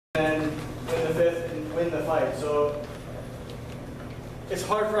fight. So it's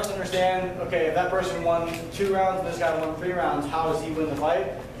hard for us to understand, okay, if that person won 2 rounds and this guy won 3 rounds, how does he win the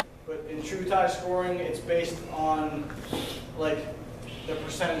fight? But in true Thai scoring, it's based on like the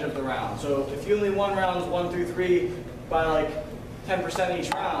percentage of the round. So if you only won rounds 1 through 3 by like 10%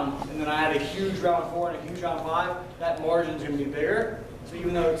 each round, and then I had a huge round 4 and a huge round 5, that margin's going to be bigger. So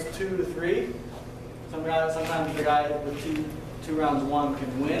even though it's 2 to 3, sometimes the guy with two rounds won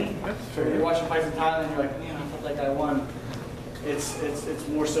can win. So when you're watching fights in Thailand, you're like, man, I thought that guy won. It's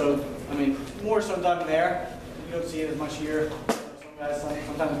more so, I mean, more so done there. You don't see it as much here. Some guys,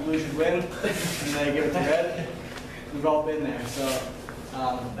 sometimes blue should win, and they give it to red. We've all been there, so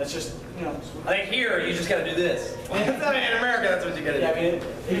that's just, you know. I think here, you just got to do this. I mean, in America, that's what you got to do. Yeah, I mean,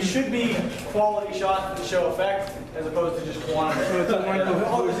 it should be quality shots to show effect, as opposed to just quantity. So the one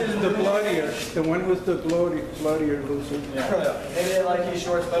who's the bloodier, the one who's the bloodier loses. Yeah. Maybe they like his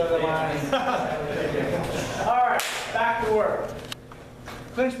shorts better than mine. All right, back to work.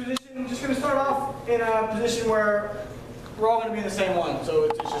 Clinch position, just going to start off in a position where we're all going to be in the same one, so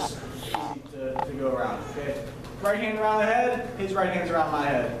it's just easy to go around, okay? Right hand around the head, his right hand's around my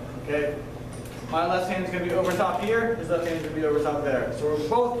head, okay? My left hand's going to be over top here, his left hand's going to be over top there. So we're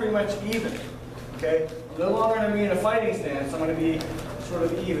both pretty much even, okay? I'm no longer going to be in a fighting stance, I'm going to be sort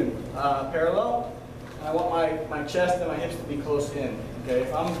of even, parallel. And I want my chest and my hips to be close in, okay?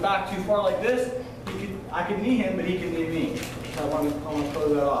 If I'm back too far like this, I can knee him, but he can knee me. So I want to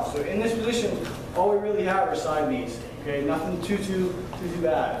close that off. So in this position, all we really have are side knees, okay? Nothing too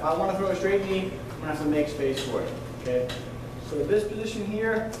bad. If I want to throw a straight knee, I'm going to have to make space for it, okay? So this position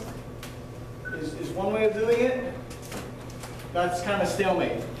here is one way of doing it. That's kind of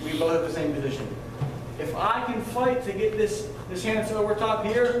stalemate. We both have the same position. If I can fight to get this hand that's over top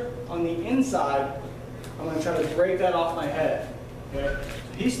here on the inside, I'm going to try to break that off my head, okay?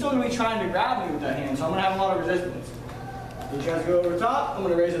 He's still going to be trying to grab me with that hand, so I'm going to have a lot of resistance. He tries to go over top, I'm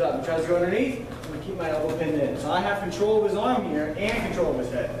going to raise it up. He tries to go underneath, I'm going to keep my elbow pinned in. So I have control of his arm here and control of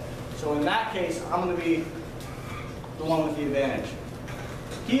his head. So in that case, I'm going to be the one with the advantage.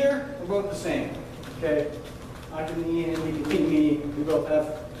 Here, we're both the same, okay? I can knee him, he can knee me. We both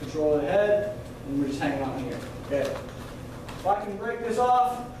have control of the head, and we're just hanging out here, okay? If I can break this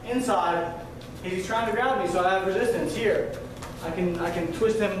off inside, he's trying to grab me, so I have resistance here. I can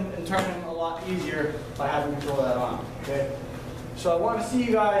twist him and turn him a lot easier by having control of that arm, okay? So I want to see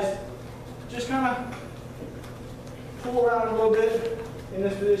you guys just kind of pull around a little bit in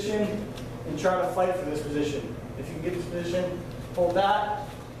this position and try to fight for this position. If you can get this position, hold that,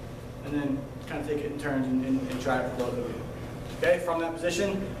 and then kind of take it in turns and try it for both of you. Okay, from that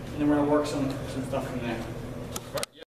position, and then we're going to work some stuff from there.